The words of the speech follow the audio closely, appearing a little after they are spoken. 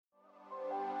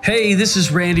Hey, this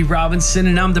is Randy Robinson,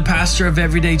 and I'm the pastor of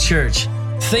Everyday Church.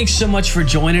 Thanks so much for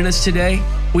joining us today.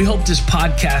 We hope this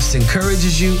podcast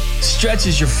encourages you,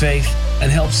 stretches your faith,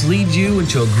 and helps lead you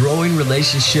into a growing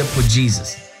relationship with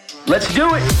Jesus. Let's do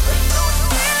it!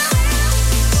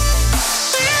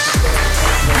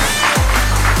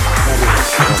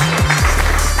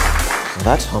 Well,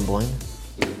 that's humbling.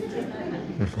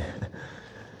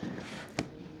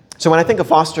 So when I think of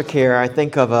foster care, I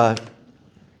think of a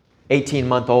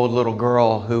 18-month-old little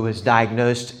girl who was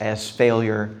diagnosed as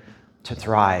failure to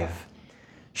thrive.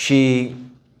 She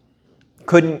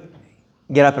couldn't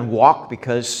get up and walk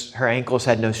because her ankles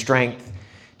had no strength.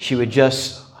 She would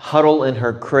just huddle in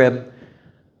her crib,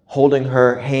 holding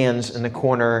her hands in the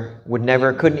corner,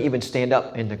 couldn't even stand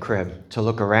up in the crib to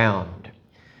look around.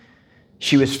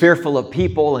 She was fearful of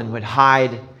people and would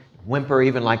hide, whimper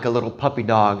even like a little puppy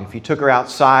dog. If you took her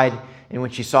outside and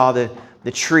when she saw the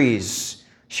trees,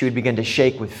 she would begin to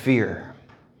shake with fear.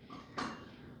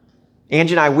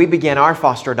 Angie and I, we began our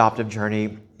foster adoptive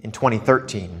journey in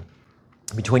 2013.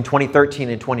 Between 2013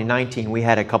 and 2019, we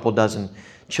had a couple dozen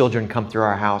children come through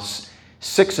our house.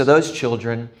 6 of those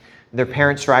children, their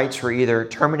parents' rights were either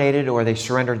terminated or they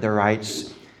surrendered their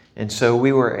rights. And so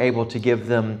we were able to give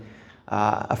them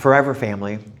a forever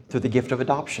family through the gift of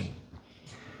adoption.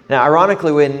 Now,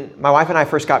 ironically, when my wife and I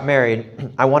first got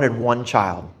married, I wanted one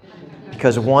child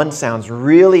because one sounds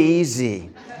really easy.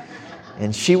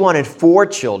 And she wanted 4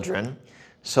 children.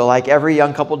 So like every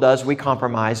young couple does, we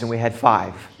compromised and we had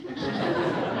 5.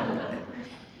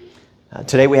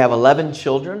 Today we have 11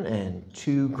 children and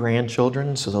 2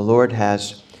 grandchildren. So the Lord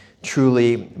has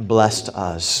truly blessed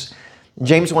us.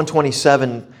 James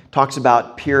 1:27 talks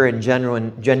about pure and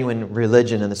genuine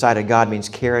religion in the sight of God means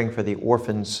caring for the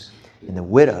orphans and the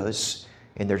widows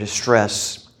in their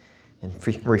distress and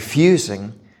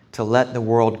refusing to let the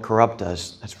world corrupt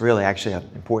us. That's really actually an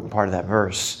important part of that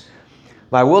verse.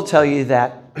 But I will tell you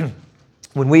that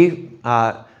when we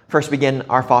first began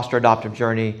our foster adoptive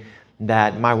journey,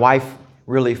 that my wife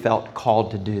really felt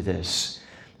called to do this.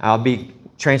 I'll be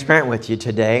transparent with you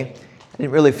today. I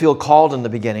didn't really feel called in the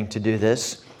beginning to do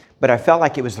this, but I felt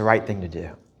like it was the right thing to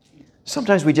do.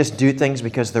 Sometimes we just do things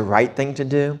because the right thing to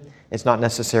do. It's not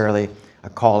necessarily a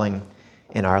calling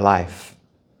in our life.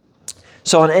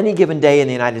 So on any given day in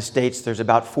the United States, there's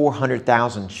about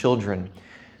 400,000 children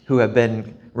who have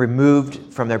been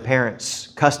removed from their parents'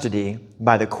 custody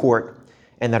by the court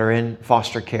and that are in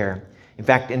foster care. In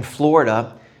fact, in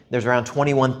Florida, there's around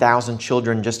 21,000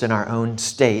 children just in our own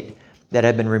state that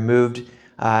have been removed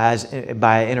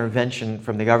by intervention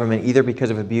from the government, either because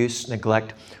of abuse,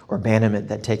 neglect, or abandonment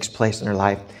that takes place in their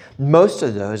life. Most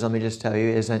of those, let me just tell you,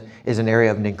 is an area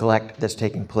of neglect that's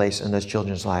taking place in those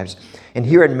children's lives. And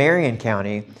here in Marion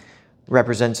County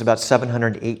represents about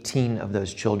 718 of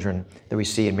those children that we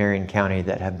see in Marion County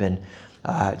that have been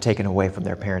taken away from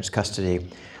their parents' custody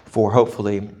for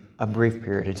hopefully a brief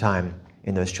period of time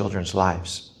in those children's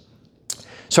lives.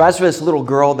 So as for this little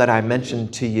girl that I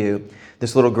mentioned to you,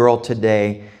 this little girl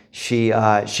today, she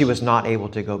was not able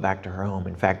to go back to her home.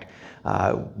 In fact,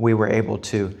 we were able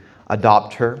to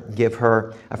adopt her, give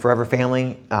her a forever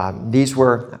family. I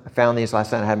found these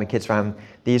last night. I had my kids find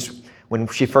these when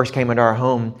she first came into our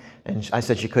home, and I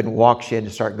said she couldn't walk. She had to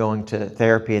start going to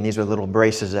therapy, and these were little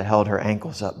braces that held her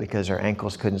ankles up because her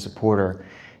ankles couldn't support her.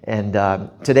 And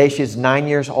today she's 9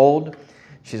 years old.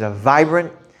 She's a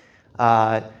vibrant,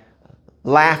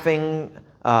 laughing,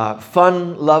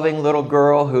 fun-loving little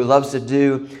girl who loves to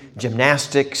do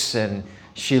gymnastics, and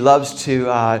she loves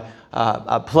to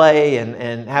play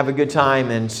and have a good time.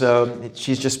 And so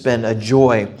she's just been a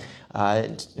joy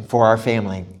for our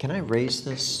family. Can I raise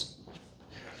this?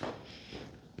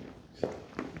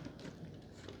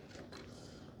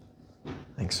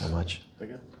 Thanks so much.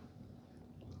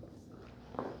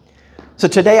 So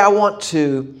today I want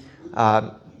to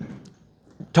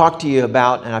talk to you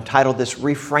about, and I've titled this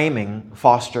Reframing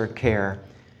Foster Care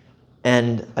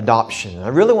and Adoption. I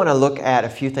really want to look at a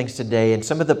few things today and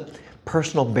some of the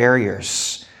personal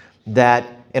barriers that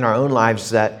in our own lives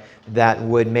that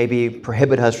would maybe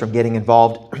prohibit us from getting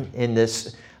involved in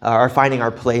this or finding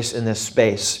our place in this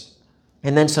space.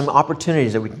 And then some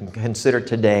opportunities that we can consider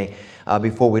today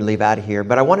before we leave out of here.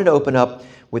 But I wanted to open up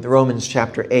with Romans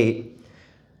chapter 8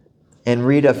 and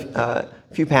read a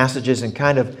few passages and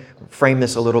kind of frame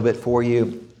this a little bit for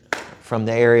you from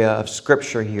the area of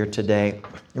Scripture here today.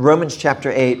 Romans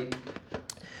chapter 8,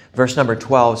 verse number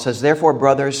 12 says, "Therefore,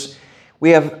 brothers,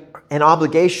 we have an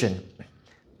obligation,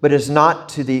 but it is not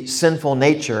to the sinful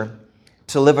nature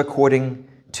to live according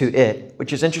to it."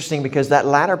 Which is interesting because that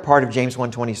latter part of James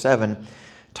 1:27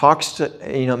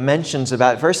 mentions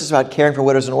about, first it's about caring for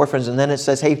widows and orphans, and then it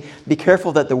says, hey, be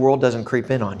careful that the world doesn't creep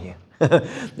in on you.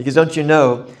 Because don't you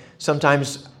know,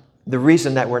 sometimes the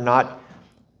reason that we're not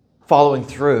following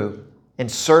through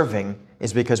and serving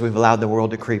is because we've allowed the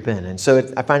world to creep in. And so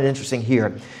I find it interesting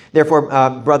here. Therefore,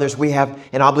 brothers, we have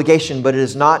an obligation, but it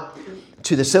is not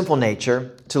to the sinful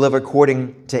nature to live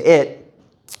according to it.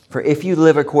 For if you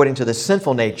live according to the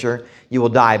sinful nature, you will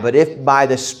die. But if by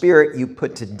the Spirit you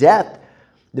put to death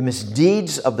the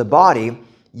misdeeds of the body,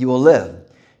 you will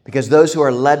live. Because those who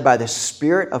are led by the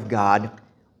Spirit of God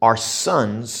are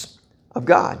sons of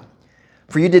God.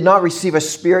 For you did not receive a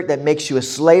spirit that makes you a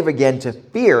slave again to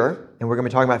fear, and we're going to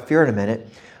be talking about fear in a minute,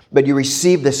 but you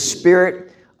received the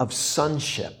spirit of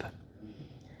sonship.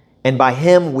 And by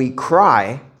him we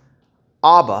cry,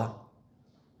 Abba,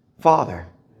 Father.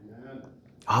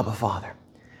 Abba, Father.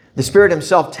 The Spirit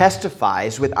himself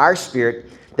testifies with our spirit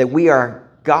that we are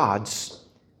God's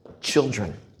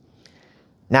children.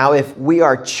 Now, if we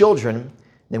are children,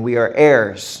 then we are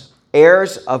heirs,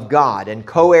 heirs of God and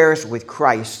co-heirs with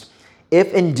Christ,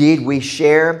 if indeed we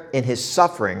share in his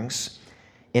sufferings,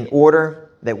 in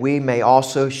order that we may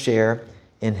also share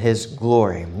in his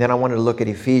glory. And then I wanted to look at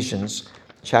Ephesians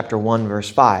chapter 1, verse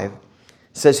 5. It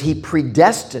says, he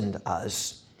predestined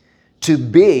us to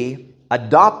be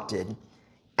adopted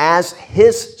as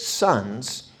his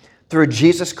sons through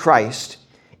Jesus Christ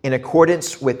in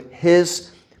accordance with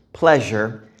his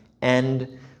pleasure and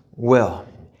will.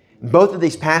 Both of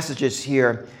these passages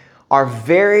here are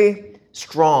very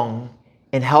strong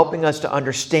in helping us to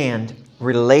understand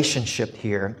relationship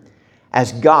here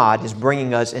as God is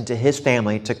bringing us into his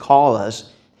family to call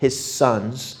us his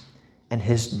sons and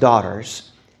his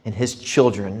daughters and his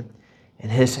children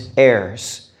and his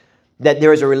heirs. That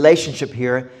there is a relationship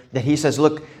here that he says,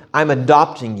 look, I'm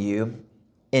adopting you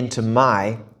into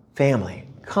my family.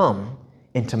 Come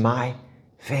into my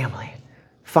family.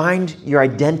 Find your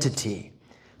identity.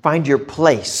 Find your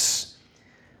place.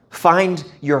 Find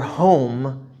your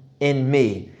home in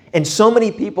me. And so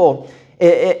many people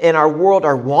in our world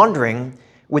are wandering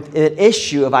with an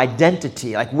issue of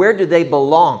identity. Like, where do they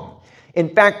belong? In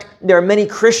fact, there are many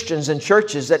Christians and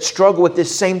churches that struggle with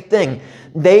this same thing.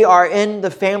 They are in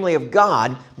the family of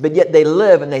God, but yet they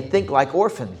live and they think like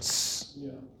orphans.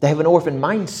 They have an orphan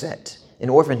mindset, an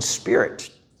orphan spirit.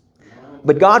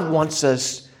 But God wants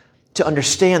us to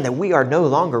understand that we are no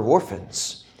longer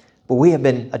orphans, but we have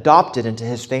been adopted into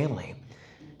his family.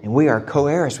 And we are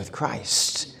co-heirs with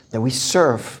Christ, that we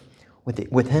serve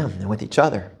with him and with each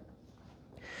other.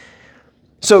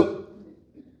 So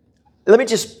let me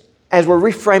just, as we're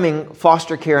reframing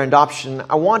foster care and adoption,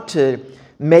 I want to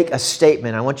make a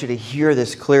statement. I want you to hear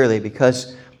this clearly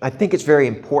because I think it's very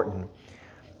important.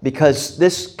 Because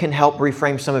this can help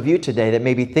reframe some of you today that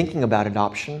may be thinking about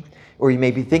adoption or you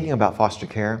may be thinking about foster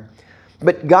care.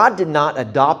 But God did not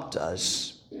adopt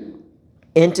us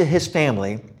into his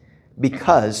family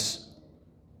because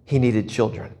he needed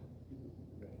children.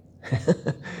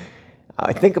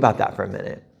 I think about that for a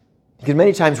minute. Because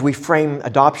many times we frame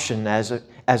adoption as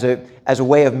a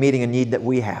way of meeting a need that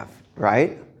we have,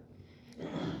 right?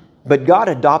 But God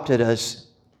adopted us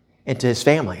into his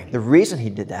family. The reason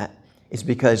he did that is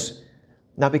because,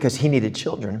 not because he needed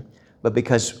children, but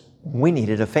because we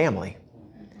needed a family.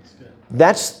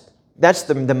 That's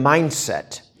the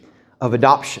mindset of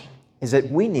adoption, is that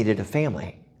we needed a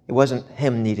family. It wasn't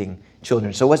him needing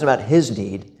children. So it wasn't about his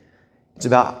need. It's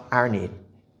about our need.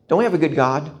 Don't we have a good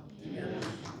God?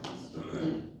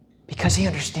 Because he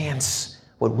understands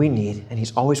what we need, and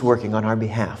he's always working on our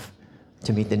behalf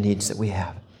to meet the needs that we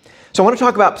have. So I want to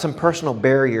talk about some personal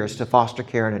barriers to foster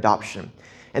care and adoption.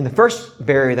 And the first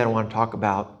barrier that I want to talk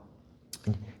about,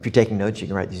 if you're taking notes, you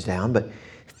can write these down, but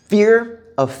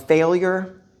fear of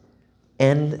failure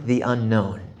and the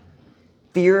unknown.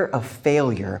 Fear of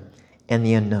failure and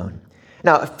the unknown.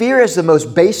 Now, fear is the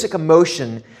most basic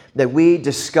emotion that we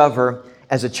discover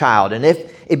as a child. And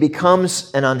if it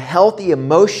becomes an unhealthy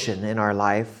emotion in our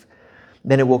life,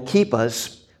 then it will keep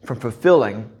us from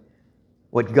fulfilling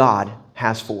what God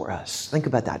has for us. Think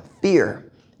about that. Fear.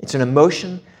 It's an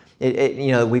emotion.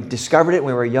 We've discovered it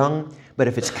when we were young, but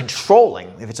if it's controlling,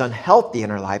 if it's unhealthy in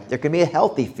our life, there can be a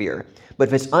healthy fear. But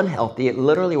if it's unhealthy, it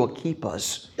literally will keep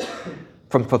us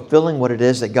from fulfilling what it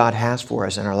is that God has for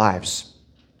us in our lives.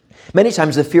 Many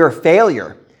times the fear of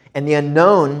failure and the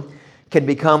unknown can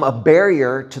become a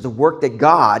barrier to the work that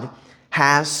God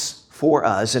has for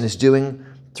us and is doing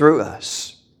through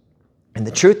us. And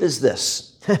the truth is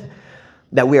this,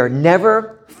 that we are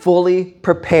never fully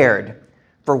prepared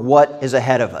for what is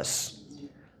ahead of us.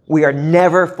 We are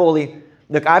never fully...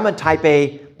 Look, I'm a type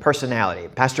A personality.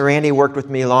 Pastor Randy worked with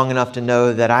me long enough to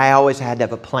know that I always had to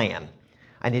have a plan.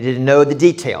 I needed to know the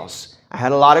details. I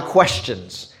had a lot of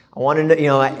questions. I wanted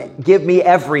to, give me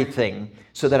everything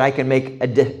so that I can make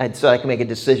a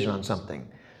decision on something.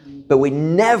 But we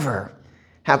never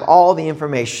have all the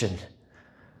information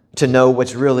to know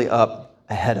what's really up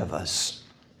ahead of us.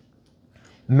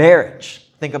 Marriage.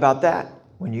 Think about that.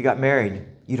 When you got married,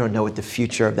 you don't know what the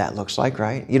future of that looks like,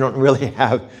 right? You don't really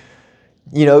have,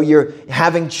 you're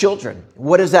having children.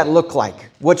 What does that look like?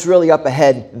 What's really up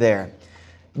ahead there?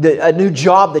 A new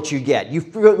job that you get. You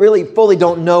really fully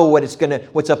don't know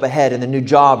what's up ahead in the new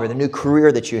job or the new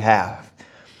career that you have.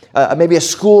 Maybe a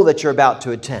school that you're about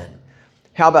to attend.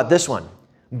 How about this one?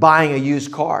 Buying a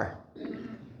used car.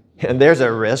 And there's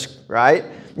a risk, right?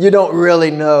 You don't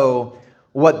really know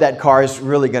what that car is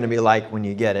really going to be like when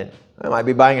you get it. I might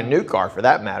be buying a new car for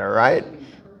that matter, right?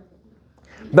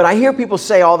 But I hear people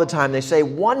say all the time, they say,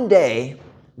 one day,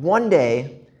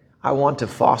 I want to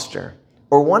foster.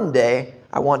 Or one day,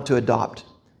 I want to adopt.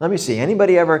 Let me see.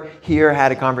 Anybody ever here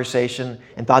had a conversation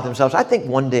and thought to themselves, I think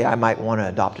one day I might want to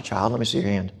adopt a child? Let me see your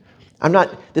hand.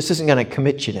 This isn't going to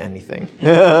commit you to anything.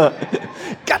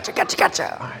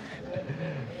 Gotcha.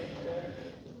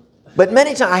 But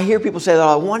many times I hear people say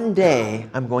that, one day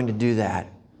I'm going to do that.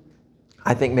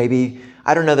 I think maybe,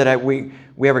 I don't know that we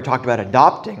ever talked about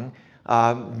adopting,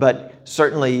 but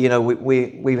certainly,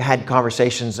 we've had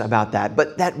conversations about that.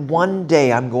 But that one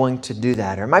day I'm going to do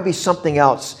that. Or it might be something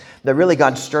else that really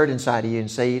God stirred inside of you and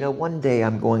say, one day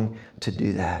I'm going to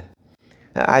do that.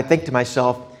 I think to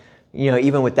myself,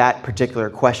 even with that particular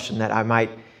question that I might,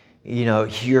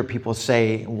 hear people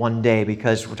say one day,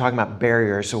 because we're talking about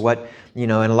barriers. So and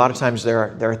a lot of times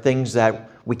there are things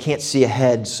that we can't see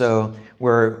ahead. So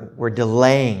we're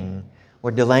delaying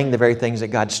the very things that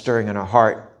God's stirring in our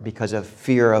heart because of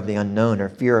fear of the unknown or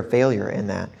fear of failure in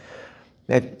that.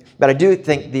 But I do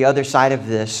think the other side of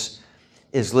this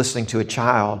is listening to a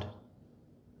child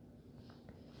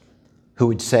who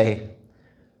would say,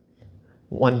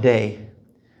 one day,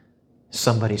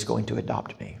 somebody's going to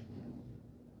adopt me.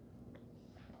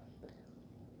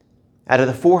 Out of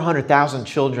the 400,000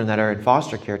 children that are in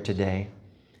foster care today,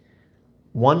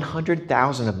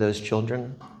 100,000 of those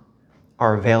children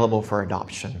are available for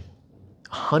adoption.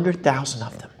 100,000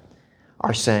 of them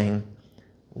are saying,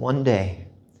 one day,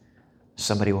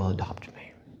 somebody will adopt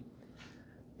me.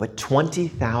 But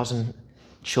 20,000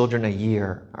 children a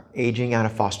year are aging out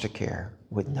of foster care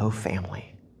with no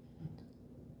family.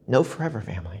 No forever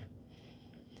family.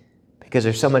 Because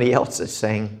there's somebody else that's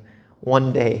saying,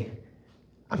 one day,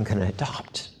 I'm going to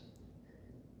adopt.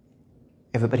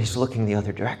 Everybody's looking the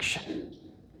other direction.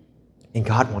 And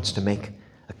God wants to make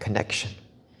a connection.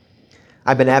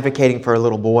 I've been advocating for a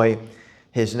little boy.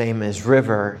 His name is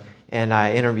River, and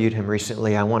I interviewed him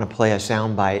recently. I want to play a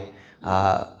soundbite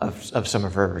of some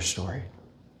of River's story.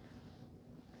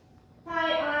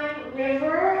 Hi, I'm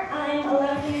River. I'm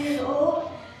 11 years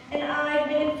old, and I've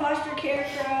been in foster care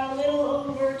for a little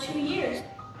over 2 years.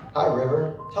 Hi,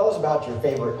 River. Tell us about your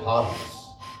favorite hobbies.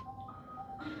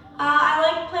 I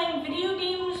like playing video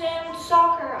games and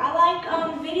soccer. I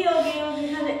like video games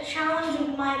because it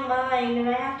challenges my mind and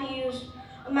I have to use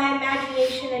my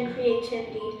imagination and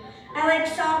creativity. I like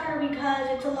soccer because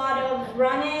it's a lot of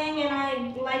running and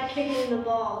I like kicking the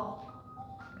ball.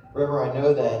 River, I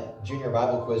know that Junior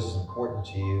Bible Quiz is important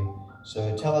to you,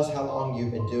 so tell us how long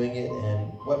you've been doing it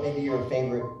and what maybe your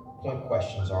favorite point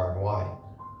questions are and why.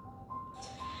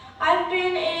 I've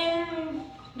been in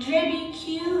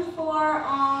JBQ for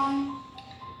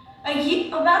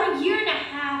about a year and a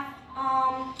half.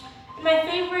 My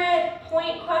favorite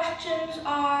point questions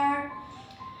are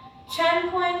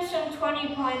 10 points and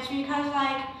 20 points because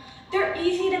they're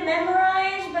easy to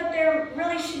memorize, but they're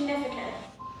really significant.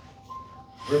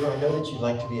 River, I know that you'd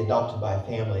like to be adopted by a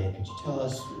family. Could you tell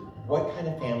us what kind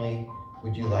of family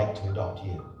would you like to adopt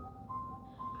you?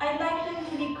 I'd like them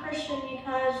to be Christian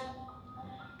because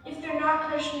if they're not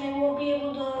Christian, they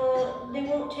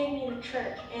won't take me to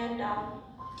church. And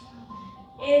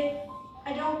if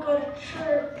I don't go to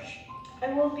church,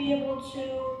 I won't be able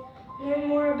to learn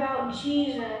more about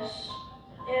Jesus.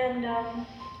 And I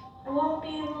won't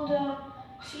be able to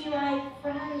see my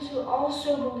friends who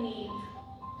also believe.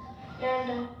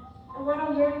 And I want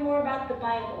to learn more about the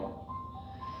Bible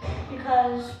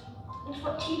because it's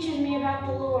what teaches me about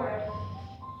the Lord.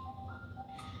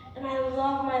 And I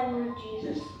love my Lord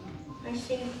Jesus, my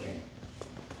Savior.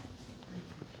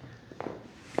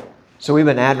 So we've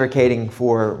been advocating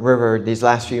for River these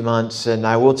last few months, and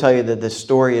I will tell you that the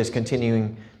story is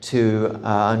continuing to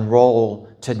unroll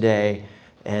today.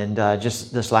 And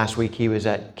just this last week, he was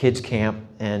at kids camp,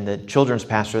 and the children's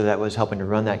pastor that was helping to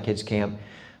run that kids camp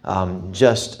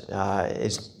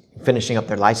is finishing up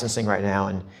their licensing right now,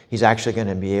 and he's actually going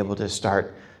to be able to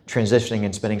start transitioning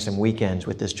and spending some weekends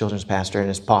with this children's pastor. And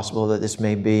it's possible that this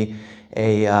may be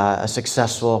a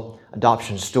successful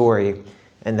adoption story,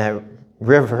 and that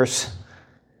River's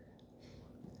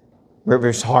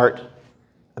heart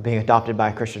of being adopted by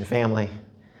a Christian family.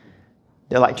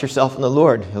 Delight yourself in the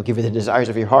Lord. He'll give you the desires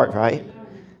of your heart, right?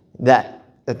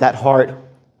 That heart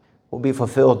will be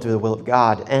fulfilled through the will of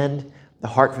God. And the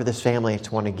heart for this family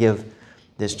to want to give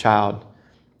this child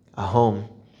a home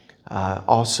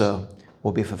also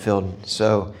will be fulfilled.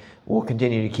 So we'll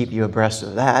continue to keep you abreast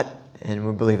of that. And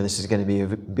we believe this is going to be a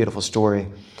beautiful story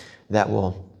that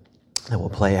will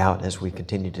play out as we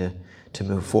continue to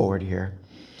move forward here.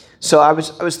 So I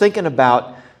was thinking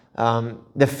about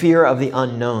the fear of the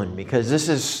unknown, because this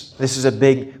is a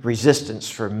big resistance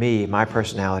for me, my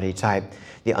personality type,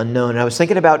 the unknown. And I was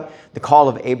thinking about the call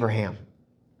of Abraham.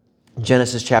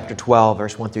 Genesis chapter 12,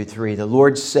 verse 1 through 3. The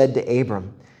Lord said to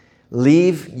Abram,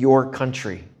 leave your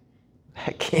country.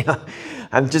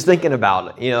 I'm just thinking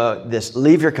about this,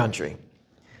 leave your country.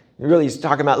 Really, he's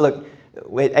talking about, look,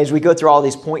 as we go through all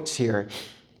these points here,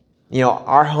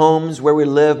 our homes, where we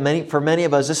live, for many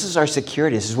of us, this is our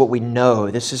security. This is what we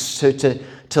know. This is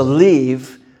to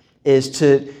leave is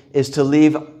to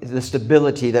leave the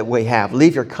stability that we have.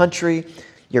 Leave your country,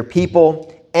 your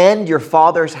people, and your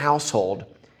father's household,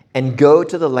 and go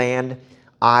to the land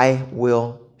I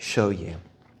will show you.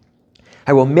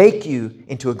 I will make you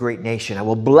into a great nation. I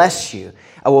will bless you.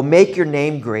 I will make your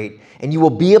name great, and you will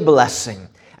be a blessing.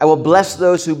 I will bless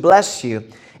those who bless you,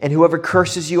 and whoever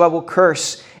curses you, I will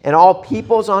curse. And all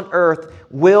peoples on earth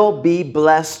will be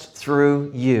blessed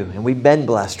through you. And we've been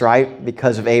blessed, right?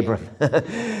 Because of Abram.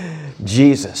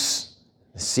 Jesus,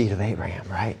 the seed of Abraham,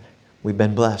 right? We've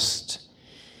been blessed.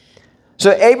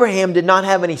 So Abraham did not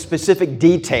have any specific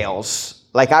details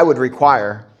like I would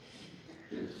require.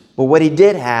 But what he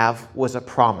did have was a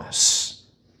promise.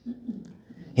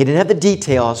 He didn't have the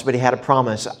details, but he had a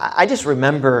promise. I just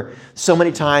remember so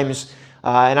many times,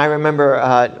 and I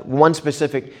remember one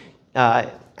specific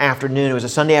afternoon. It was a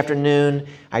Sunday afternoon.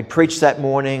 I'd preached that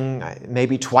morning,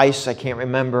 maybe twice, I can't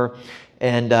remember,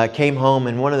 and came home.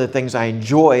 And one of the things I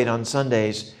enjoyed on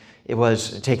Sundays, it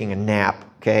was taking a nap,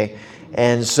 okay?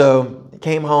 And so I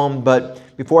came home, but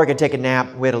before I could take a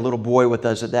nap, we had a little boy with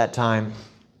us at that time.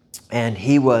 And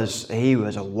he was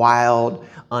a wild,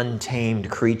 untamed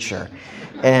creature.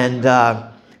 And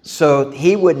so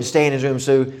he wouldn't stay in his room.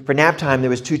 So for nap time, there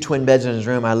was 2 twin beds in his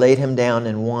room. I laid him down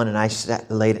in one, and I sat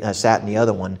in the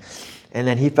other one. And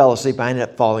then he fell asleep. I ended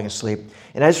up falling asleep.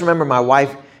 And I just remember my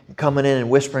wife coming in and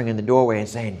whispering in the doorway and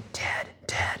saying,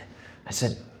 Dad.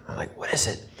 I'm like, what is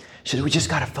it? She said, we just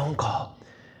got a phone call.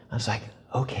 I was like,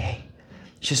 okay.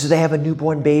 She said, they have a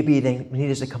newborn baby they need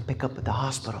us to come pick up at the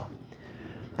hospital.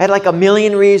 I had like a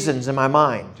million reasons in my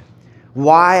mind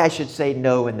why I should say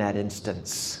no in that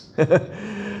instance.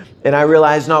 And I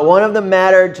realized not one of them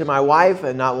mattered to my wife,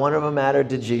 and not one of them mattered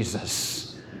to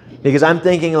Jesus. Because I'm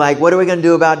thinking, like, what are we going to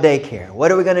do about daycare?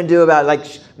 What are we going to do about, like,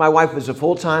 my wife was a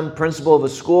full-time principal of a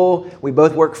school. We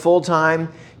both work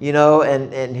full-time,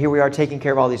 and here we are taking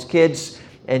care of all these kids.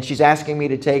 And she's asking me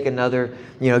to take another,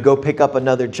 go pick up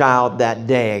another child that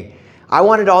day. I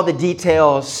wanted all the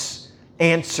details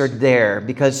answered there,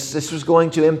 because this was going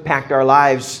to impact our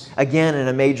lives again in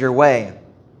a major way.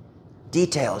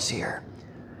 Details here.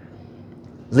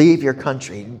 Leave your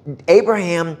country.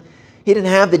 Abraham, he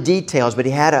didn't have the details, but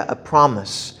he had a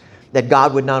promise that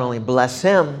God would not only bless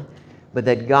him, but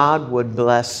that God would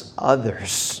bless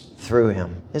others through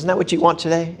him. Isn't that what you want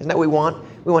today? Isn't that what we want?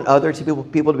 We want other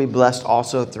people to be blessed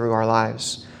also through our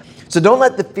lives. So don't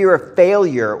let the fear of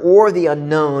failure or the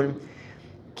unknown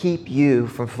keep you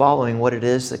from following what it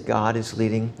is that God is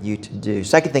leading you to do.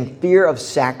 Second thing, fear of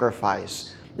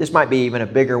sacrifice. This might be even a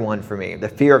bigger one for me, the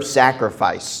fear of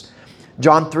sacrifice.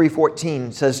 John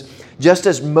 3:14 says, just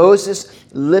as Moses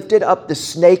lifted up the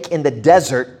snake in the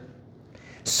desert,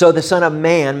 so the Son of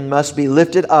Man must be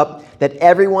lifted up, that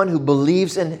everyone who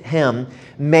believes in him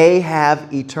may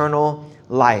have eternal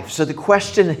life. So the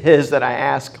question is that I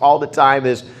ask all the time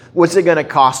is, what's it going to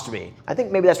cost me? I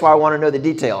think maybe that's why I want to know the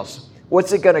details.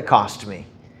 What's it going to cost me?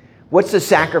 What's the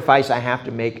sacrifice I have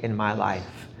to make in my life?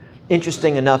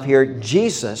 Interesting enough here,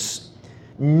 Jesus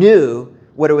knew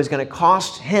what it was going to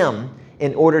cost him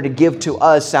in order to give to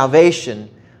us salvation,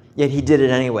 yet he did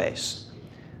it anyways.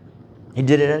 He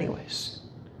did it anyways.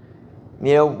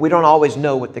 We don't always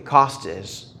know what the cost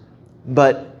is,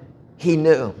 but he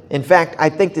knew. In fact, I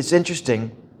think it's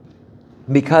interesting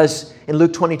Because in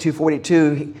Luke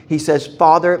 22:42, he says,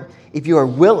 Father, if you are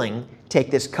willing,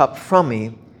 take this cup from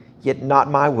me, yet not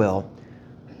my will,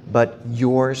 but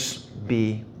yours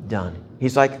be done.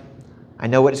 He's like, I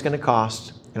know what it's going to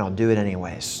cost, and I'll do it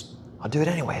anyways. I'll do it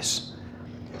anyways.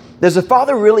 Does the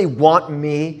Father really want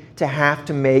me to have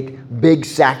to make big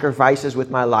sacrifices with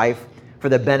my life for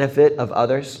the benefit of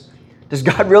others? Does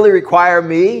God really require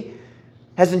me?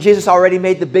 Hasn't Jesus already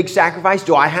made the big sacrifice?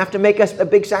 Do I have to make a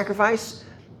big sacrifice?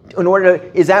 In order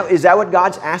to, is that what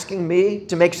God's asking me,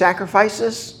 to make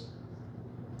sacrifices?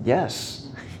 Yes,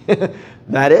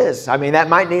 that is. I mean, that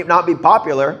might not be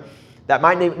popular. That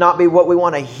might not be what we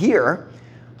want to hear.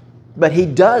 But He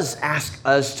does ask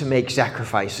us to make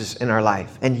sacrifices in our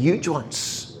life, and huge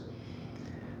ones.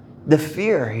 The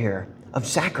fear here of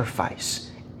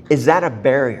sacrifice, is that a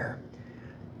barrier?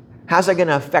 How's that going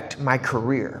to affect my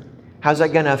career? How's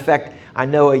that going to affect, I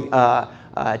know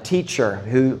a teacher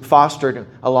who fostered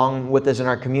along with us in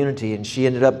our community, and she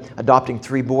ended up adopting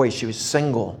 3 boys. She was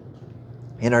single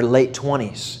in her late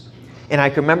 20s. And I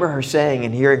can remember her saying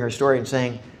and hearing her story and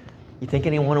saying, you think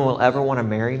anyone will ever want to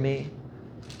marry me?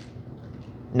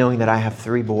 Knowing that I have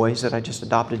 3 boys that I just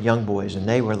adopted, young boys, and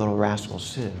they were little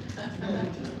rascals too.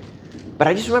 But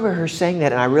I just remember her saying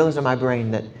that, and I realized in my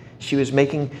brain that she was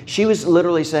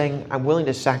literally saying, I'm willing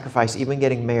to sacrifice even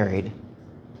getting married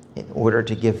in order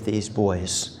to give these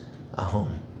boys a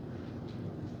home.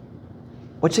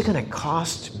 What's it going to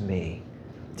cost me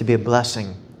to be a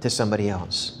blessing to somebody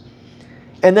else?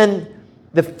 And then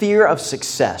the fear of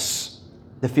success.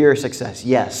 The fear of success,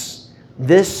 yes.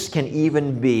 This can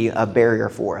even be a barrier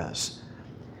for us.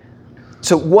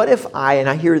 So what if and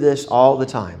I hear this all the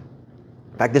time.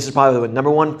 In fact, this is probably the number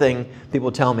one thing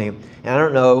people tell me. And I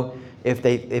don't know if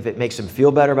it makes them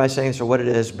feel better by saying this or what it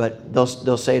is, but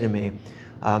they'll say to me,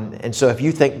 and so if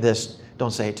you think this,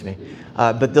 don't say it to me.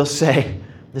 But they'll say,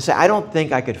 I don't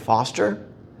think I could foster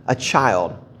a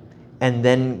child and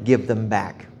then give them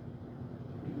back,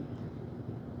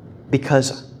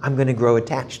 because I'm going to grow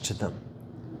attached to them.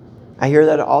 I hear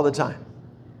that all the time.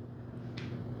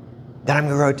 That I'm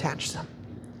going to grow attached to them.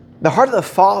 The heart of the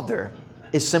Father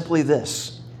is simply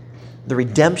this: the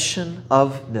redemption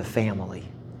of the family.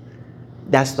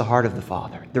 That's the heart of the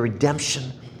Father, the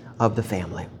redemption of the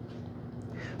family.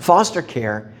 Foster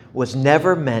care was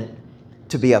never meant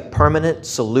to be a permanent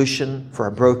solution for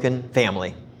a broken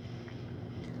family.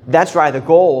 That's why the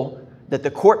goal that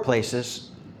the court places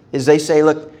is they say,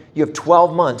 look, you have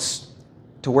 12 months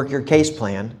to work your case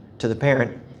plan to the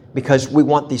parent, because we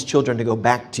want these children to go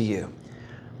back to you.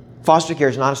 Foster care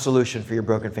is not a solution for your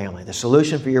broken family. The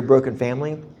solution for your broken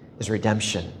family is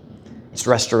redemption. It's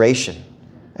restoration.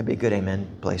 That'd be a good amen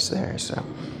place there. So,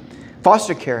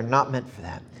 foster care, not meant for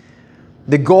that.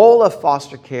 The goal of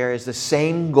foster care is the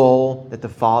same goal that the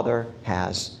Father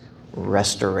has: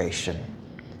 restoration.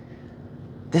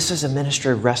 This is a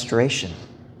ministry of restoration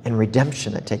and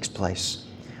redemption that takes place.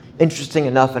 Interesting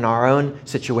enough, in our own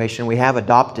situation, we have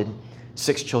adopted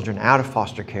 6 children out of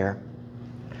foster care,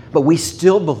 but we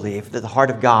still believe that the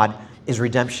heart of God is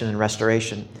redemption and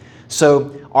restoration. So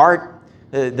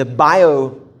the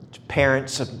bio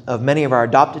parents of many of our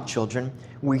adopted children,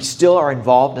 we still are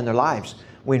involved in their lives.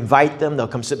 We invite them. They'll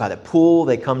come sit by the pool.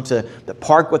 They come to the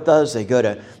park with us. They go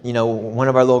to, one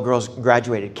of our little girls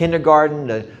graduated kindergarten.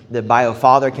 The bio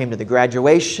father came to the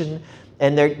graduation.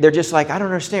 And they're just like, I don't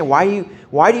understand.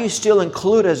 Why do you still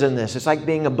include us in this? It's like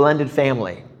being a blended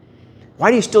family. Why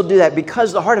do you still do that?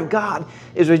 Because the heart of God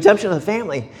is redemption of the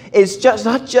family. It's just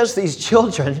not just these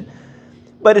children,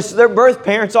 but it's their birth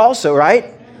parents also,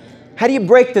 right? How do you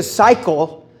break the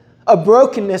cycle of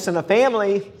brokenness in a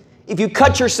family if you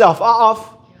cut yourself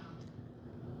off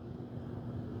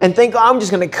and think, I'm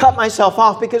just going to cut myself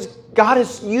off? Because God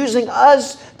is using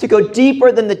us to go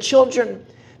deeper than the children.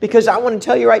 Because I want to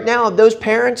tell you right now, those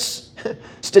parents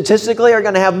statistically are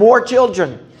going to have more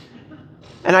children.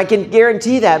 And I can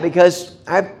guarantee that, because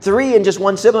I have 3 in just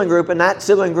one sibling group, and that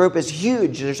sibling group is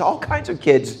huge. There's all kinds of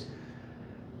kids.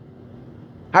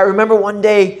 I remember one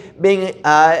day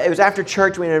it was after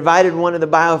church, we invited one of the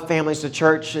bio families to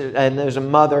church, and there's a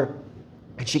mother,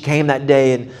 and she came that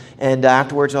day, and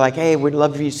afterwards they're like, hey, we'd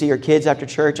love for you to see your kids after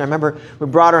church. I remember we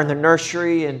brought her in the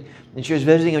nursery, and she was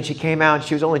visiting, and she came out, and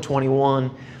she was only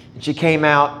 21. And she came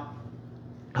out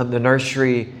of the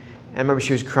nursery, and I remember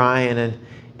she was crying,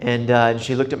 and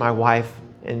she looked at my wife,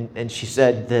 and she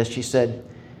said this. She said,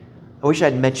 I wish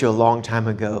I'd met you a long time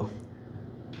ago,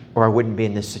 or I wouldn't be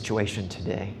in this situation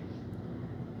today.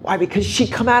 Why? Because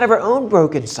she'd come out of her own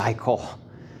broken cycle.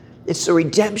 It's the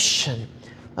redemption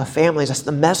of families. That's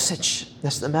the message.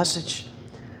 That's the message.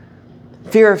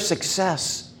 Fear of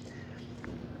success.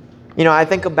 You know, I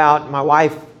think about my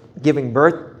wife giving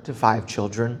birth to 5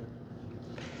 children,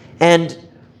 and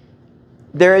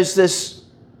there is this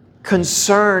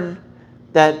concern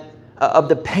that of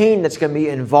the pain that's going to be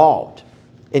involved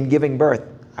in giving birth.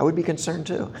 I would be concerned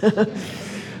too.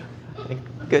 Thank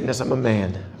goodness I'm a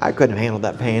man. I couldn't have handled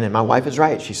that pain, and my wife is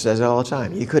right. She says it all the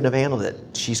time. You couldn't have handled it.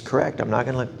 She's correct. I'm not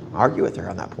going to argue with her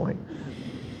on that point.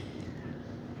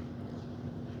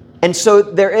 And so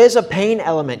there is a pain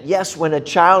element. Yes, when a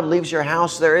child leaves your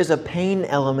house, there is a pain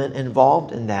element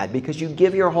involved in that because you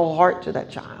give your whole heart to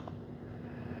that child.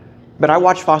 But I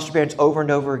watch foster parents over and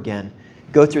over again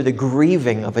go through the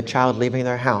grieving of a child leaving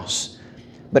their house,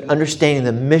 but understanding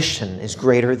the mission is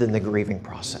greater than the grieving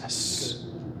process.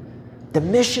 The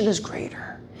mission is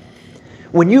greater.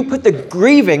 When you put the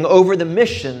grieving over the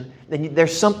mission, then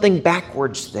there's something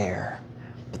backwards there.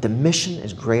 But the mission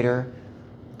is greater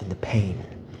than the pain.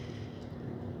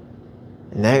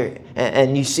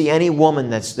 And you see any woman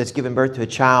that's given birth to a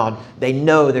child, they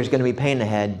know there's going to be pain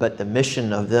ahead, but the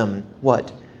mission of them,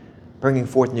 what? Bringing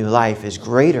forth new life is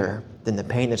greater than the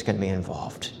pain that's going to be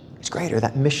involved. It's greater.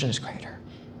 That mission is greater.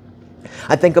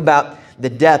 I think about the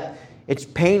death. It's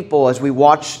painful as we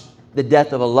watch the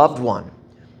death of a loved one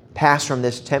pass from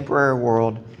this temporary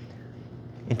world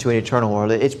into an eternal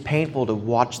world. It's painful to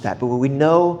watch that, but we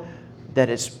know that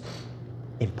it's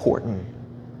important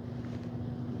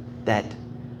that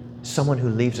someone who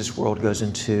leaves this world goes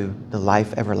into the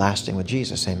life everlasting with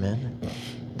Jesus. Amen.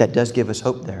 That does give us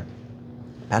hope there.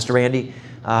 Pastor Randy,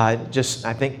 I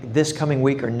think this coming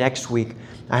week or next week,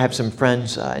 I have some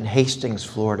friends in Hastings,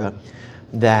 Florida,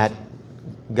 that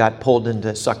got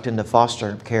sucked into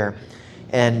foster care,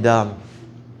 and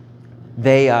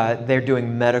they're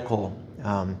doing medical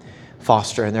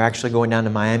foster, and they're actually going down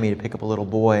to Miami to pick up a little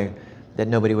boy that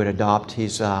nobody would adopt.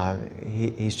 He's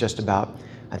just about,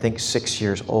 I think, 6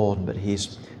 years old, but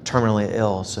he's terminally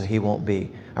ill, so he won't be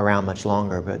around much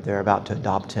longer. But they're about to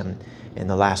adopt him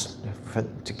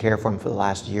to care for him for the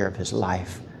last year of his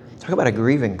life. Talk about a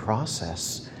grieving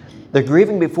process. The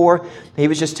grieving before, he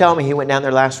was just telling me, he went down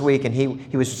there last week, and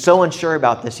he was so unsure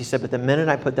about this. He said, but the minute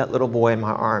I put that little boy in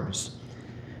my arms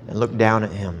and looked down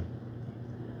at him,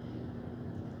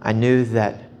 I knew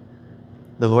that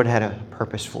the Lord had a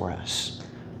purpose for us,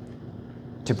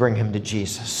 to bring him to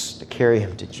Jesus, to carry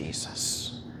him to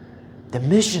Jesus. The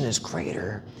mission is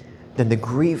greater than the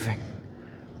grieving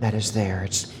that is there.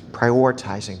 It's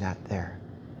prioritizing that there.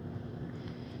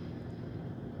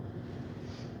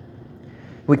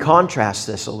 We contrast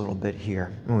this a little bit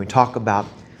here when we talk about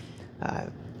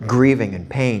grieving and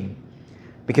pain.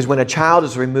 Because when a child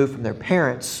is removed from their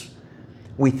parents,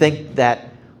 we think that,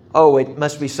 oh, it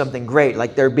must be something great.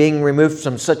 Like they're being removed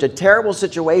from such a terrible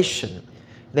situation.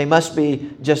 They must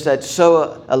be just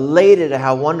so elated at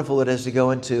how wonderful it is to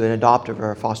go into an adoptive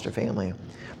or a foster family.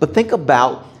 But think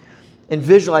about and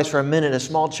visualize for a minute a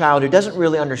small child who doesn't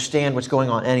really understand what's going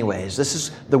on anyways. This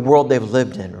is the world they've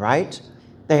lived in, right?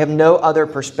 They have no other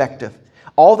perspective.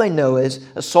 All they know is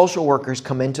a social worker's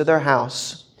come into their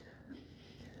house,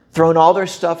 thrown all their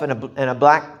stuff in a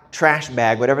black trash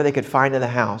bag, whatever they could find in the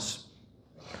house,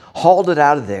 hauled it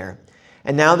out of there.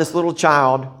 And now this little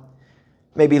child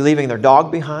may be leaving their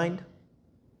dog behind,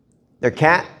 their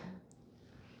cat,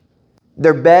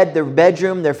 their bed, their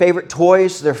bedroom, their favorite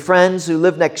toys, their friends who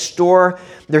live next door,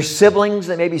 their siblings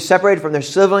that may be separated from their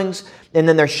siblings, and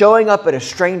then they're showing up at a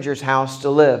stranger's house to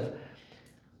live.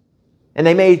 And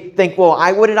they may think, well,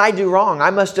 what did I do wrong?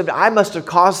 I must have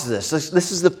caused this.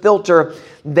 This is the filter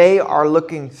they are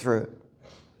looking through.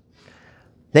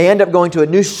 They end up going to a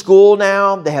new school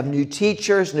now. They have new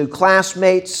teachers, new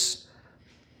classmates.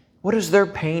 What does their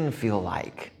pain feel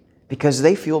like? Because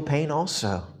they feel pain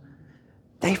also.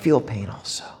 They feel pain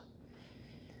also.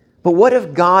 But what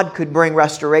if God could bring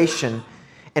restoration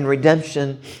and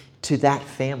redemption to that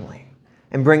family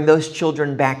and bring those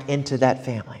children back into that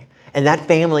family and that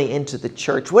family into the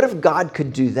church? What if God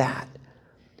could do that?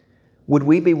 Would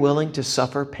we be willing to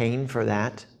suffer pain for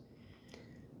that?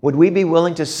 Would we be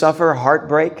willing to suffer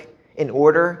heartbreak in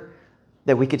order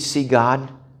that we could see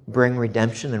God bring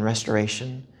redemption and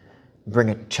restoration, bring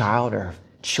a child or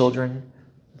children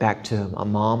back to a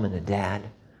mom and a dad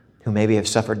who maybe have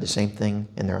suffered the same thing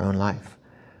in their own life?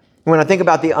 When I think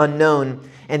about the unknown,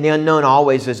 and the unknown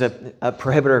always is a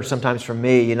prohibitor sometimes for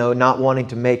me, not wanting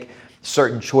to make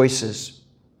certain choices.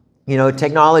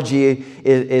 Technology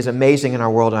is amazing in our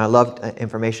world, and I love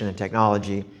information and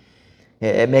technology.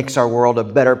 It makes our world a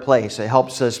better place. It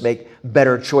helps us make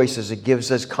better choices. It gives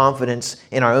us confidence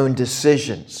in our own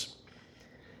decisions.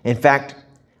 In fact,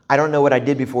 I don't know what I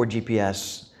did before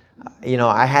GPS.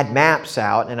 I had maps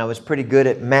out, and I was pretty good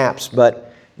at maps,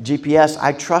 but GPS,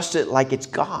 I trust it like it's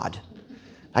God.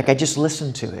 Like I just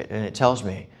listen to it and it tells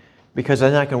me. Because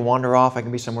then I can wander off, I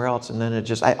can be somewhere else, and then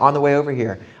on the way over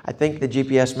here, I think the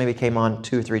GPS maybe came on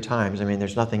 2 or 3 times. I mean,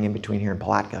 there's nothing in between here in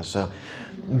Palatka,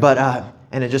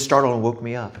 and it just startled and woke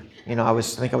me up. I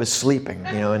think I was sleeping,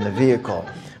 in the vehicle.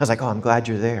 I was like, oh, I'm glad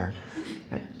you're there.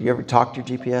 You ever talk to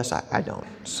your GPS? I don't,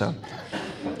 so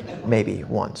maybe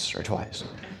once or twice.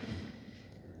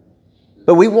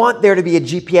 But we want there to be a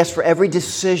GPS for every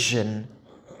decision.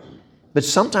 But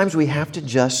sometimes we have to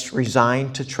just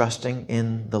resign to trusting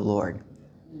in the Lord.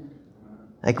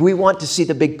 Like we want to see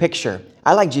the big picture.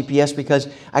 I like GPS because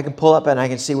I can pull up and I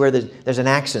can see where there's an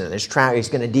accident. There's traffic. It's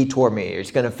going to detour me. Or it's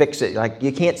going to fix it. Like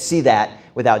you can't see that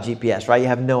without GPS, right? You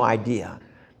have no idea.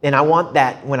 And I want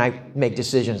that when I make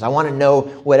decisions. I want to know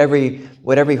what every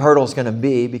hurdle is going to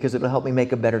be because it'll help me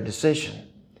make a better decision.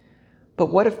 But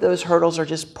what if those hurdles are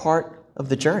just part of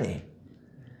the journey?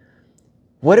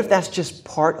 What if that's just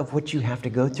part of what you have to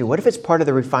go through? What if it's part of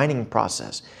the refining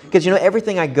process? Because,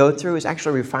 everything I go through is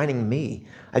actually refining me.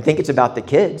 I think it's about the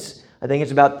kids. I think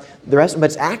it's about the rest, but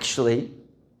it's actually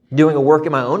doing a work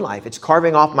in my own life. It's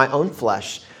carving off my own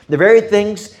flesh. The very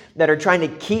things that are trying to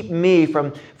keep me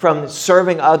from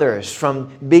serving others,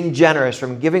 from being generous,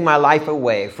 from giving my life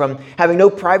away, from having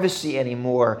no privacy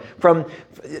anymore, from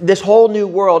this whole new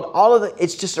world, all of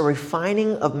it's just a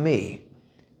refining of me.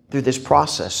 Through this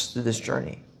process, through this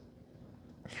journey.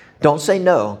 Don't say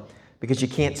no because you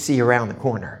can't see around the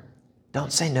corner.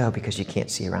 Don't say no because you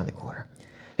can't see around the corner.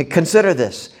 And consider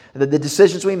this, that the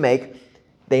decisions we make,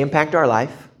 they impact our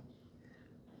life,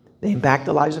 they impact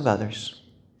the lives of others,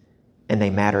 and they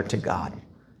matter to God.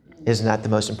 Isn't that the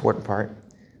most important part?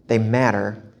 They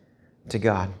matter to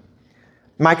God.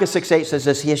 Micah 6:8 says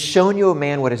this, He has shown you, O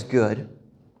man, what is good,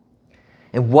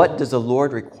 and what does the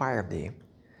Lord require of thee?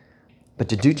 But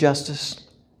to do justice,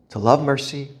 to love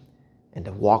mercy, and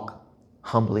to walk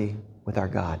humbly with our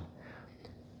God.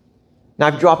 Now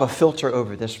I've dropped a filter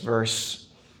over this verse,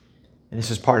 and this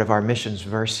is part of our missions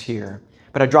verse here.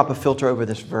 But I drop a filter over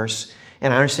this verse,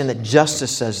 and I understand that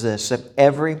justice says this, that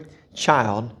every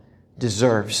child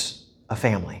deserves a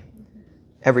family.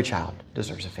 Every child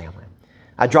deserves a family.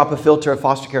 I drop a filter of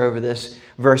foster care over this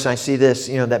verse, and I see this,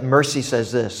 that mercy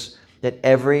says this, that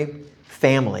every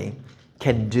family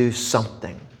can do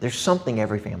something. There's something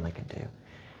every family can do.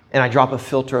 And I drop a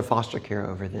filter of foster care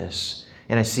over this.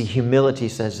 And I see humility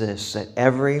says this, that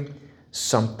every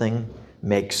something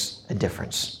makes a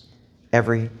difference.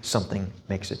 Every something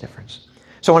makes a difference.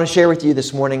 So I want to share with you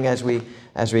this morning as we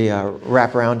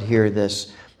wrap around here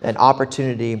an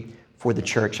opportunity for the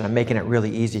church. And I'm making it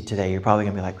really easy today. You're probably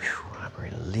going to be like, I'm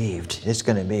relieved. It's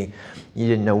going to be, you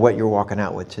didn't know what you're walking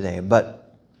out with today. But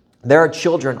there are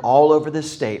children all over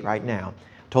this state right now.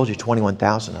 I told you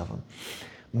 21,000 of them.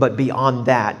 But beyond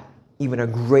that, even a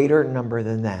greater number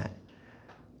than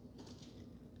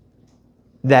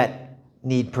that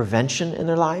need prevention in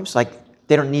their lives. Like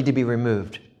they don't need to be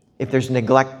removed. If there's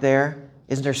neglect there,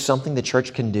 isn't there something the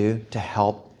church can do to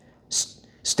help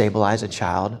stabilize a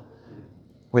child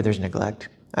where there's neglect?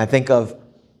 I think of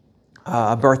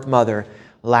a birth mother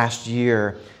last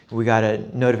year. We got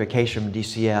a notification from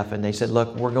DCF, and they said,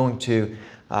 look, we're going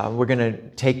to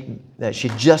take that. She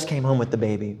just came home with the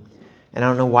baby. And I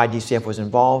don't know why DCF was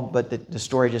involved, but the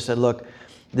story just said, look,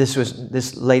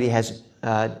 this lady has,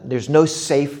 there's no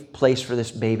safe place for this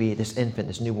baby, this infant,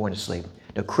 this newborn to sleep.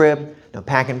 No crib, no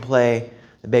pack and play.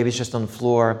 The baby's just on the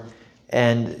floor,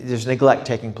 and there's neglect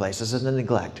taking place. This is a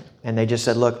neglect. And they just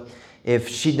said, look, if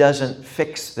she doesn't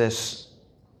fix this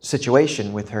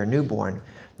situation with her newborn,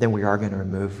 then we are going to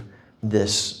remove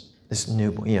this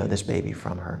newborn, this baby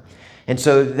from her. And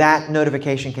so that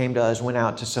notification came to us, went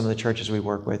out to some of the churches we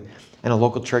work with, and a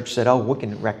local church said, oh, we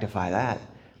can rectify that.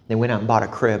 They went out and bought a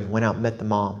crib, went out and met the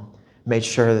mom, made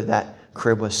sure that that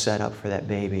crib was set up for that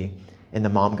baby, and the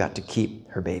mom got to keep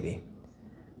her baby.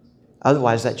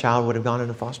 Otherwise, that child would have gone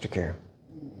into foster care.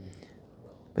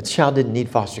 But the child didn't need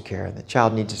foster care. The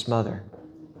child needs its mother.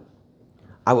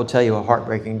 I will tell you a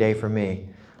heartbreaking day for me.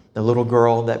 The little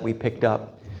girl that we picked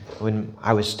up when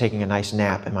I was taking a nice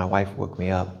nap and my wife woke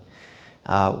me up.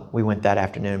 We went that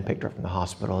afternoon and picked her up from the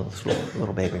hospital, this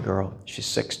little baby girl. She's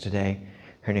 6 today.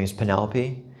 Her name is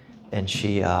Penelope, and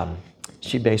she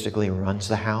basically runs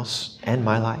the house and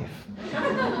my life.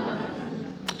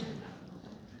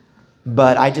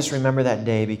 But I just remember that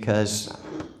day because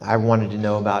I wanted to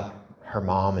know about her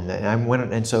mom,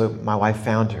 and so my wife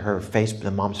found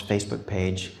the mom's Facebook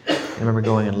page. I remember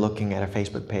going and looking at her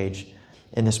Facebook page,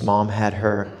 and this mom had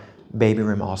her baby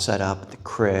room all set up, the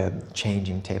crib,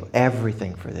 changing table,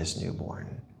 everything for this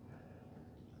newborn.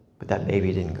 But that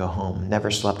baby didn't go home,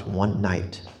 never slept one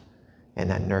night in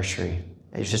that nursery.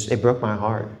 It broke my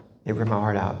heart. It ripped my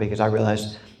heart out because I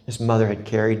realized this mother had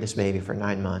carried this baby for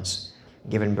 9 months,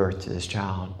 given birth to this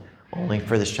child, only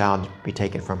for this child to be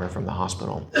taken from her from the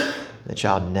hospital. The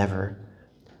child never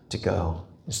to go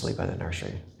and sleep at the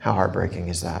nursery. How heartbreaking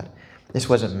is that? This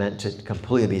wasn't meant to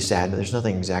completely be sad, but there's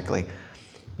nothing exactly,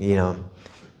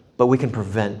 but we can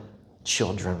prevent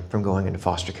children from going into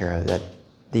foster care, that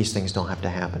these things don't have to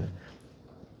happen.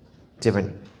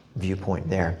 Different viewpoint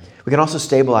there. We can also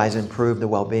stabilize and improve the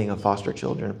well-being of foster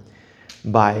children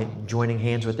by joining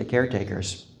hands with the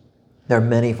caretakers. There are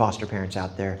many foster parents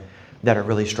out there that are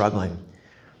really struggling.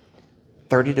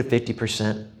 30 to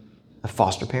 50% of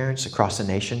foster parents across the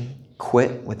nation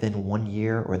quit within 1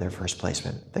 year or their first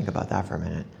placement. Think about that for a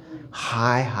minute.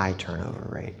 High turnover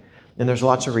rate. And there's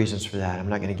lots of reasons for that. I'm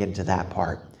not going to get into that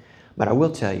part. But I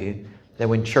will tell you that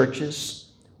when churches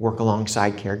work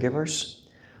alongside caregivers,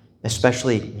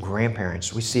 especially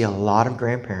grandparents, we see a lot of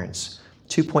grandparents,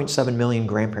 2.7 million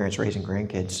grandparents raising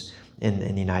grandkids in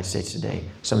the United States today.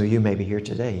 Some of you may be here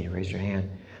today. You raise your hand.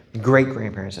 Great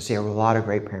grandparents. I see a lot of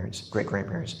great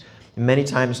grandparents. And many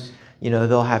times,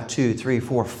 they'll have 2, 3,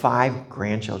 4, 5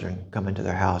 grandchildren come into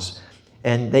their house.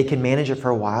 And they can manage it for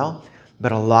a while,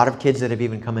 but a lot of kids that have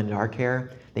even come into our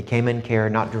care, they came in care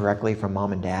not directly from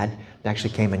mom and dad. They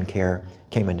actually came into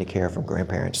care from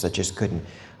grandparents that just couldn't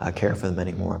care for them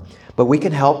anymore. But we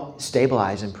can help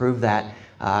stabilize, improve that.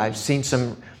 I've seen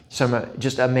some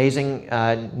just amazing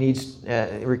needs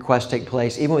requests take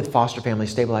place, even with foster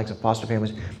families, stabilizing foster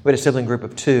families. We had a sibling group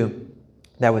of 2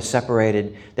 that was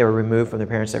separated. They were removed from their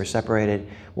parents. They were separated.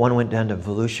 One went down to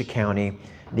Volusia County.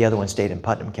 The other one stayed in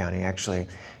Putnam County, actually.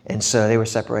 And so they were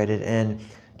separated. And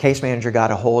case manager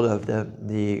got a hold of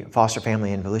the foster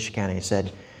family in Volusia County and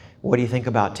said, "What do you think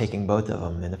about taking both of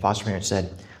them?" And the foster parent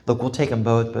said, "Look, we'll take them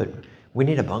both, but we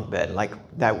need a bunk bed." Like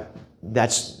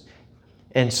that's.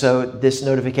 And so this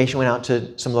notification went out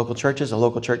to some local churches. A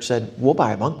local church said, "We'll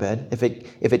buy a bunk bed. If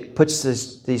it puts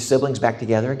these siblings back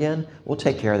together again, we'll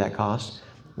take care of that cost."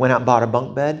 Went out and bought a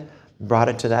bunk bed, brought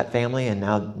it to that family, and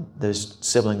now those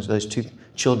siblings, those 2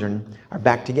 children, are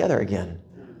back together again.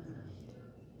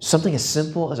 Something as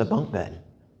simple as a bunk bed.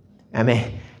 I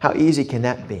mean, how easy can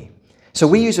that be? So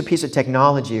we use a piece of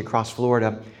technology across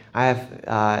Florida. I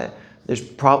have, there's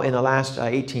probably in the last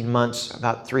 18 months,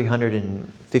 about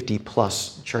 350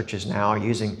 plus churches now are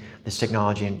using this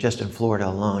technology, and just in Florida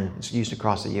alone, it's used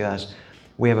across the U.S.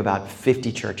 We have about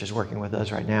 50 churches working with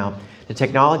us right now. The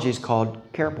technology is called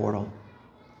Care Portal,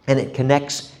 and it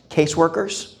connects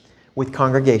caseworkers with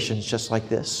congregations just like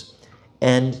this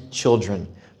and children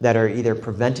that are either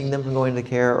preventing them from going to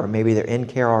care, or maybe they're in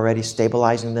care already,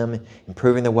 stabilizing them,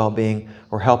 improving their well-being,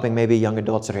 or helping maybe young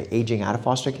adults that are aging out of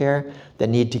foster care that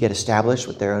need to get established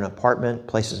with their own apartment,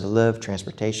 places to live,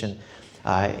 transportation,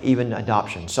 even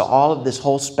adoption. So all of this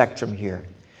whole spectrum here.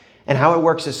 And how it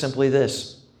works is simply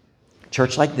this.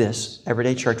 Church like this,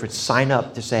 Everyday Church, would sign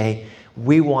up to say,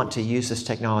 we want to use this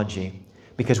technology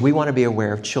because we want to be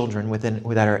aware of children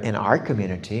that are in our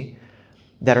community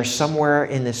that are somewhere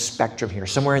in this spectrum here,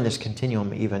 somewhere in this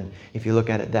continuum even, if you look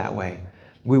at it that way.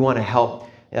 We want to help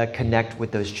connect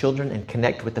with those children and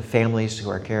connect with the families who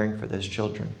are caring for those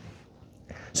children.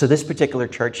 So this particular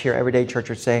church here, Everyday Church,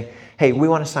 would say, hey, we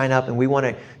want to sign up and we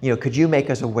want to, could you make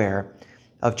us aware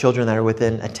of children that are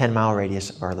within a 10-mile radius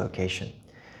of our location?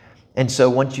 And so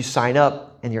once you sign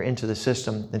up and you're into the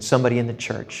system, then somebody in the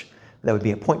church, that would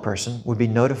be a point person, would be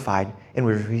notified and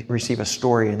would receive a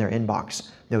story in their inbox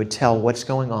that would tell what's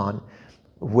going on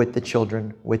with the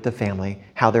children, with the family,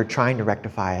 how they're trying to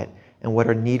rectify it, and what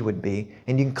our need would be.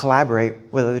 And you can collaborate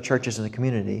with other churches in the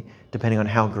community depending on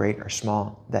how great or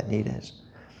small that need is.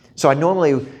 So I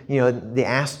normally, the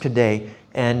ask today,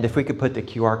 and if we could put the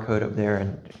QR code up there,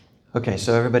 and okay,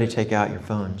 so everybody take out your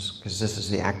phones because this is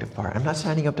the active part. I'm not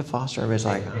signing up to foster. Everybody's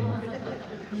like,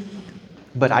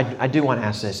 But I do want to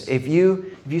ask this. If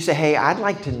you say, hey, I'd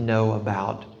like to know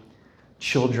about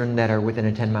children that are within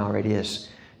a 10-mile radius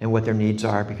and what their needs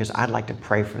are because I'd like to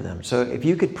pray for them. So if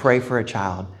you could pray for a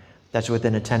child that's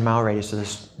within a 10-mile radius of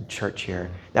this church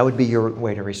here, that would be your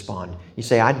way to respond. You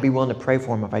say, I'd be willing to pray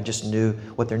for them if I just knew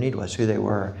what their need was, who they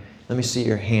were. Let me see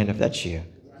your hand if that's you.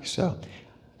 So,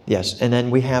 yes. And then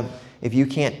we have, if you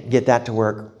can't get that to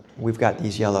work, we've got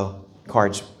these yellow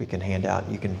cards we can hand out.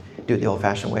 You can do it the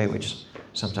old-fashioned way, which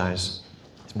sometimes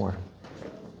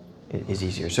is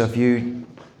easier. So if you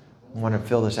want to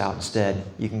fill this out instead,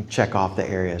 you can check off the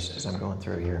areas as I'm going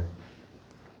through here.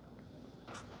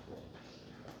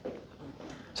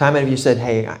 So how many of you said,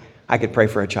 hey, I could pray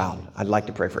for a child? I'd like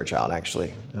to pray for a child,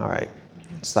 actually. All right.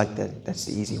 It's like that's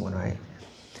the easy one, right?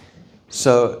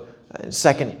 So,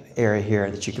 second area here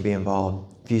that you could be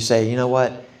involved. If you say, you know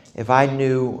what, if I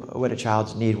knew what a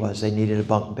child's need was, they needed a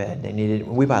bunk bed,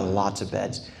 we buy lots of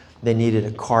beds. They needed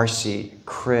a car seat,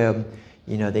 crib,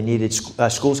 they needed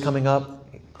schools coming up,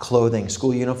 clothing,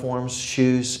 school uniforms,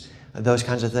 shoes, those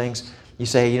kinds of things. You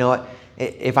say, you know what,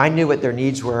 if I knew what their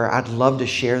needs were, I'd love to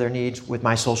share their needs with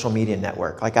my social media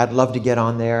network. Like, I'd love to get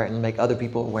on there and make other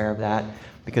people aware of that,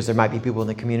 because there might be people in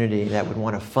the community that would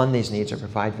want to fund these needs or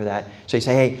provide for that. So you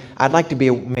say, hey, I'd like to be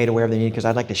made aware of the need because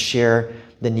I'd like to share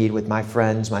the need with my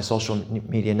friends, my social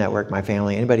media network, my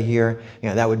family. Anybody here?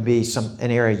 That would be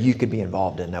an area you could be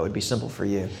involved in. That would be simple for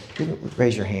you. You can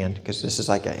raise your hand, because this is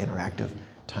like an interactive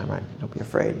time, right? Don't be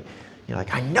afraid. You're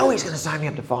like, I know he's going to sign me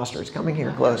up to foster. He's coming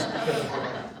here close.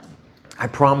 I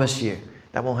promise you,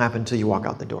 that won't happen until you walk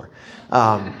out the door.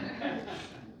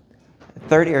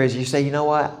 Third area is you say, you know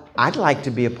what? I'd like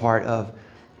to be a part of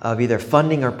either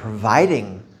funding or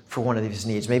providing for one of these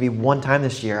needs. Maybe one time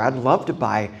this year, I'd love to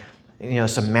buy,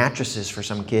 some mattresses for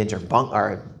some kids, or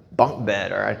a bunk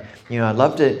bed, or I'd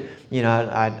love to,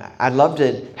 I'd love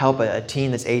to help a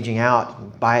teen that's aging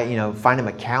out find them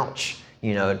a couch,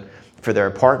 for their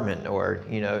apartment, or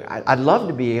I'd love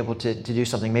to be able to do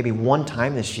something maybe one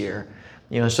time this year.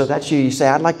 So that's you say,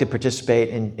 I'd like to participate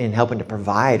in helping to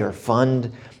provide or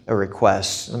fund a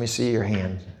request. Let me see your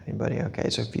hand. Anybody? Okay,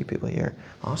 so a few people here.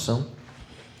 Awesome.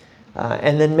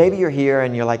 And then maybe you're here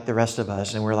and you're like the rest of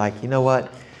us, and we're like, you know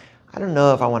what? I don't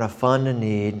know if I want to fund a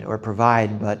need or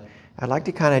provide, but I'd like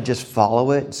to kind of just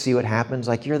follow it and see what happens.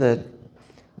 Like, you're the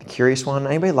curious one.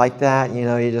 Anybody like that?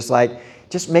 You're just like,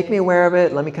 just make me aware of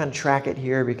it. Let me kind of track it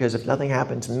here, because if nothing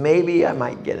happens, maybe I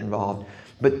might get involved.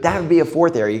 But that would be a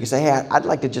fourth area. You can say, hey, I'd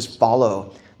like to just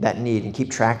follow that need and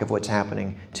keep track of what's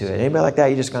happening to it. Anybody like that?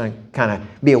 You're just going to kind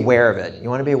of be aware of it. You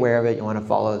want to be aware of it. You want to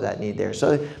follow that need there.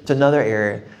 So it's another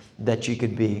area that you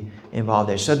could be involved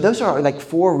there. So those are like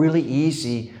 4 really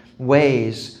easy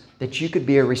ways that you could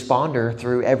be a responder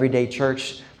through everyday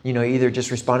church. Either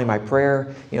just responding by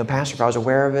prayer. Pastor, if I was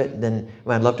aware of it, then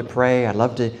I'd love to pray. I'd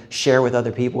love to share with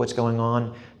other people what's going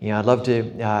on. I'd love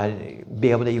to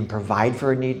be able to even provide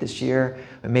for a need this year.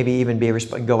 Maybe even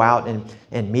go out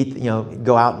and meet,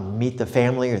 go out and meet the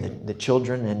family or the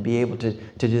children, and be able to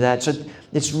do that. So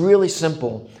it's really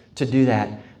simple to do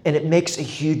that, and it makes a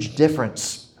huge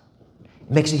difference.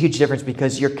 It makes a huge difference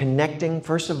because you're connecting.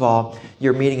 First of all,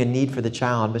 you're meeting a need for the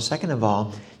child, but second of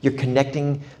all, you're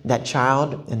connecting that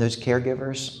child and those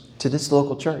caregivers to this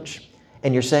local church.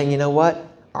 And you're saying, you know what?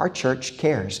 Our church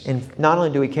cares. And not only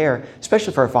do we care,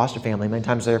 especially for a foster family, many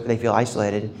times they feel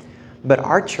isolated, but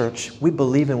our church, we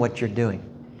believe in what you're doing.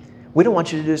 We don't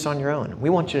want you to do this on your own. We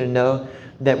want you to know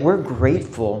that we're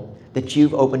grateful that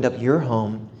you've opened up your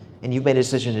home and you've made a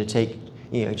decision to take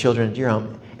children into your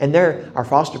home. And there are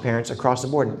foster parents across the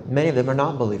board. Many of them are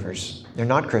not believers. They're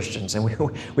not Christians. And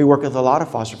we work with a lot of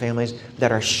foster families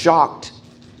that are shocked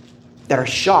that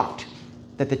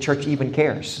the church even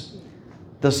cares.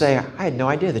 They'll say, I had no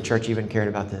idea the church even cared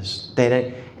about this.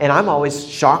 And I'm always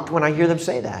shocked when I hear them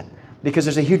say that, because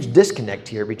there's a huge disconnect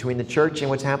here between the church and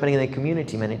what's happening in the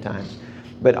community many times.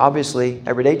 But obviously,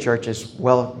 Everyday Church is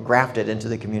well grafted into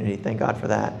the community. Thank God for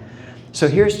that. So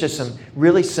here's just some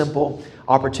really simple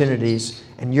opportunities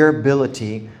and your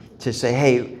ability to say,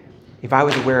 hey, if I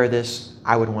was aware of this,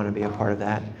 I would want to be a part of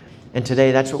that. And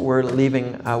today, that's what we're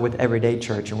leaving with Everyday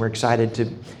Church. And we're excited to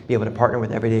be able to partner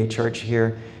with Everyday Church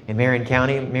here in Marion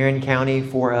County. Marion County,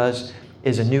 for us,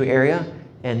 is a new area.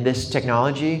 And this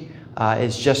technology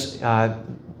is just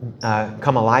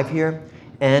come alive here.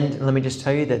 And let me just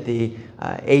tell you that the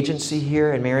agency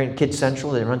here in Marion, Kids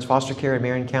Central, that runs foster care in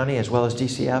Marion County, as well as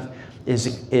DCF,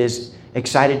 is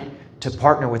excited to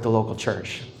partner with the local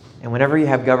church. And whenever you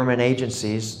have government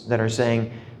agencies that are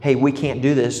saying, hey, we can't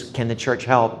do this, can the church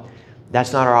help?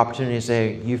 That's not our opportunity to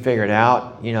say, you figure it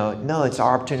out. No, it's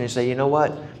our opportunity to say, you know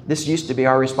what? This used to be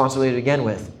our responsibility to begin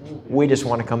with. We just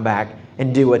want to come back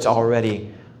and do what's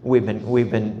already we've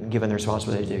been given the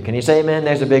responsibility to do. Can you say amen?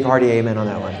 There's a big hearty amen on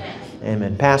that one.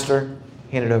 Amen. Pastor,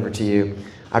 hand it over to you.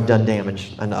 I've done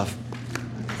damage enough.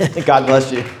 God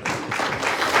bless you.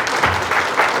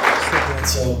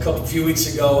 So a few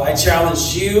weeks ago, I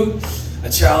challenged you, I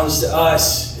challenged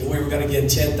us, and we were going to get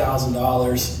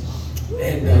 $10,000.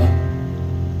 And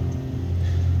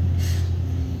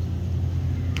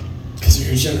because of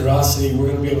your generosity, we're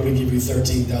going to be able to give you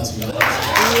 $13,000.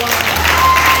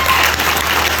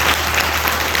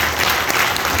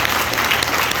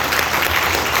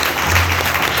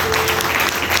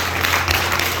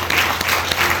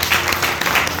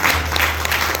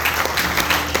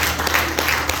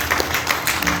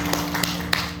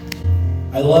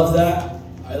 I love that.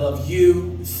 I love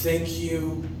you. Thank thank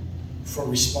you for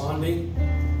responding.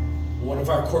 One of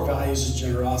our core values is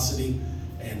generosity,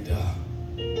 and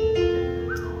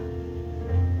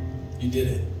you did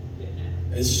it.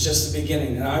 This is just the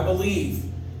beginning, and I believe,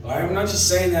 I'm not just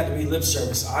saying that to be lip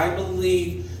service, I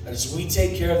believe that as we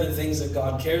take care of the things that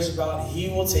God cares about, He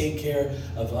will take care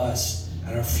of us,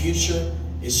 and our future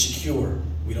is secure.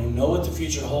 We don't know what the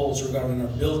future holds regarding our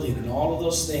building and all of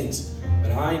those things,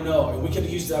 but I know, and we could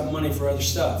use that money for other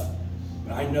stuff,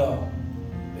 but I know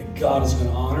that God is going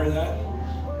to honor that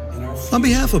in our future. On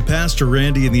behalf of Pastor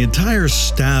Randy and the entire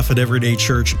staff at Everyday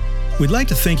Church, we'd like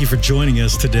to thank you for joining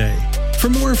us today. For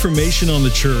more information on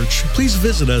the church, please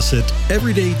visit us at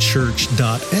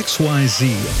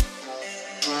everydaychurch.xyz.